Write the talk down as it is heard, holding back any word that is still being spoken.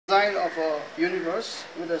Design of a universe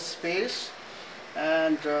with a space,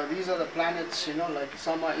 and these are the planets, like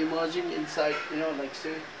some are emerging inside, like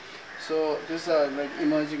say, so these are like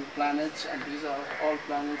emerging planets, and these are all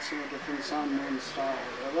planets, different sun, moon, star,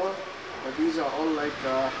 whatever, but these are all like,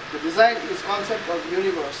 the design is concept of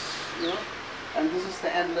universe, and this is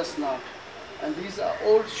the endless knot, and these are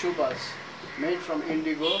old chubas made from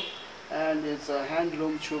indigo, and it's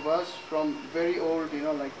handloom chubas from very old,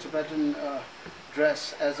 like Tibetan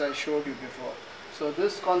dress, as I showed you before. So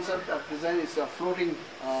this concept of design is a floating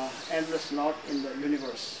endless knot in the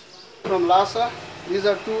universe. From Lhasa, these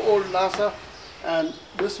are two old Lhasa, and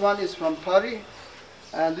this one is from Pari,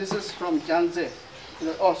 and this is from Yangtze.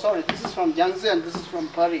 Oh, sorry, this is from Yangtze, and this is from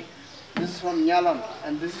Pari. This is from Nyalam,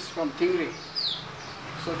 and this is from Tingri.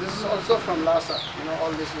 So this is also from Lhasa,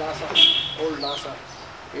 all these Lhasa, old Lhasa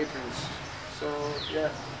aprons. So yeah,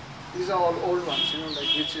 these are all old ones,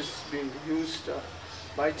 like which is being used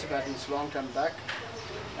by Tibetans long time back.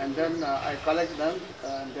 And then I collect them,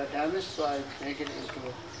 and they're damaged, so I make it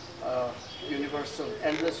into universal,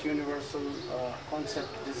 endless universal concept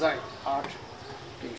design art.